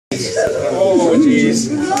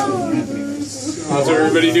Cheese. How's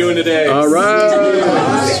everybody doing today? All right.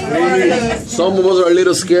 Some of us are a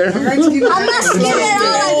little scared. I'm not scared at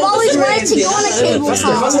all. I've always wanted to go on a cable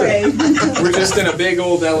car. We're just in a big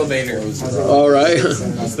old elevator. All right.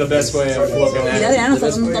 That's the best way of looking at it.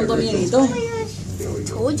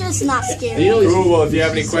 We're just not scared. Cool. Well, if you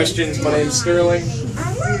have any questions, my name's Sterling.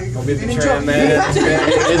 I'll be the tram man.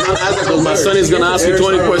 My son is going to ask you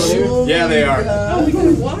 20 questions. Yeah, they are.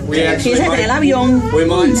 We actually we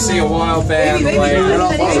might see a wild band later.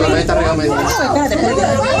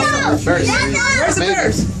 Where's the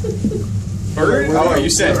bears? Bird? Oh, you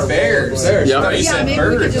said bears. Yeah. I thought you said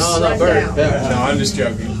birds. No, not bird. No, I'm just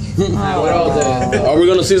joking. Are we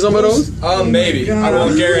going to see some of those? Maybe. I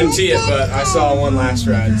won't guarantee it, but I saw one last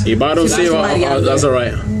ride. If I don't see one, that's all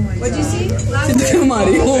right. What'd you see?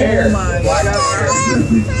 Bear.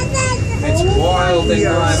 It's wild and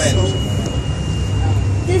climbing.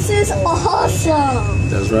 This is awesome.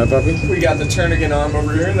 That's right, Papi. We got the Turnagain Arm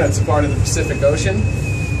over here. That's a part of the Pacific Ocean.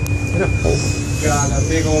 Got a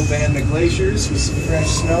big old band of glaciers with some fresh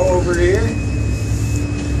snow over here.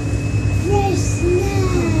 Fresh snow.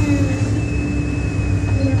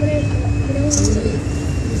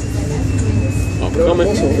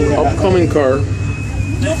 Upcoming car.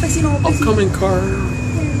 Upcoming car.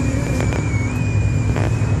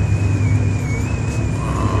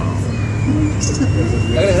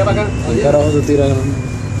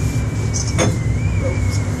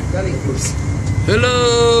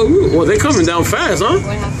 Hello. Well, they're coming down fast, huh?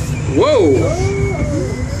 Whoa.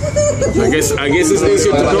 I guess it's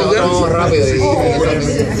easier to come down.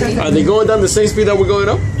 Are they going down the same speed that we're going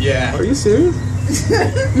up? Yeah. Are you serious?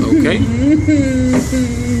 Okay.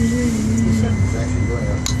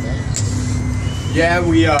 Yeah,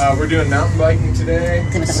 we're doing mountain biking today,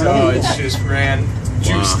 so it's just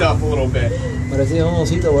juiced up a little bit. Parecía un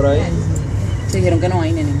osito por ahí. Se dijeron que no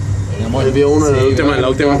hay, nene. Vio uno en la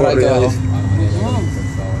última corrida.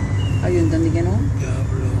 Ay, yo entendí que no.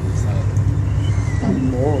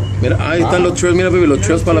 Mira, ahí están los trails. Mira, baby, los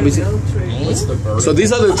trails para la bici. So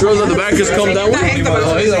these are the trails that the backers come down with?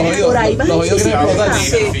 Los oídos quieren explotar.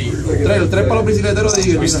 Tres para los bicicleteros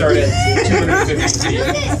de We start at 250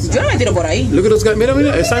 feet. Yo no me tiro por ahí. Look at those guys. Mira,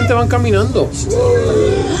 esa gente van caminando.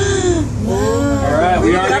 Alright,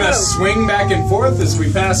 we are going to swing back and forth as we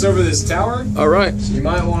pass over this tower. Alright. So you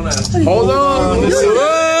might want to hold on.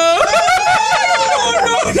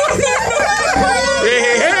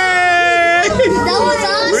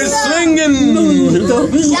 We're swinging.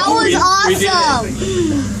 That was awesome.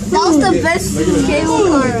 That was the best cable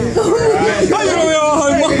car.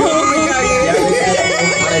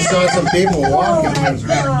 I saw some people walking.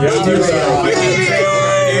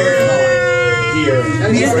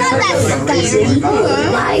 It's not that scary. Oh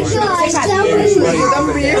my gosh, that was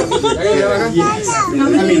How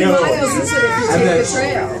many miles is it if you take the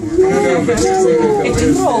trail?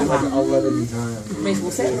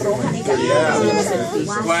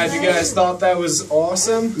 Glad you guys thought that was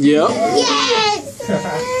awesome. Yeah. yes!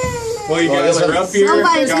 Well, you guys are up here.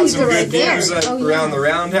 Somebody's Got some right good there. views around the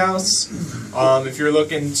roundhouse. If you're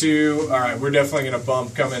looking to, alright, we're definitely going to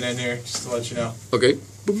bump coming in here, just to let you know. Okay.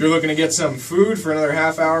 If you're looking to get some food for another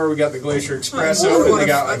half hour, we got the Glacier Express open. They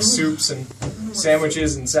got like soups and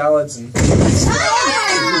sandwiches and salads and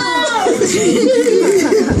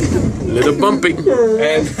little bumpy. And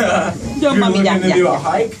if you're looking to do a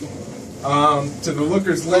hike, to the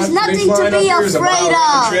looker's left, nothing big line to up be here is a afraid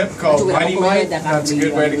mile-round of. trip called Mighty Might. That's a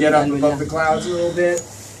good way to get up above the clouds a little bit.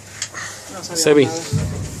 Sebi,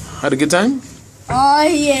 had a good time? Oh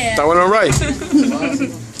yeah. That went all right.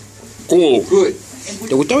 Cool. Good.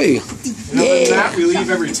 ¿Te gustó, baby? And other than that, we leave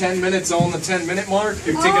every 10 minutes on the 10-minute mark.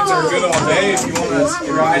 Your tickets are good all day if you want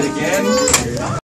to ride again.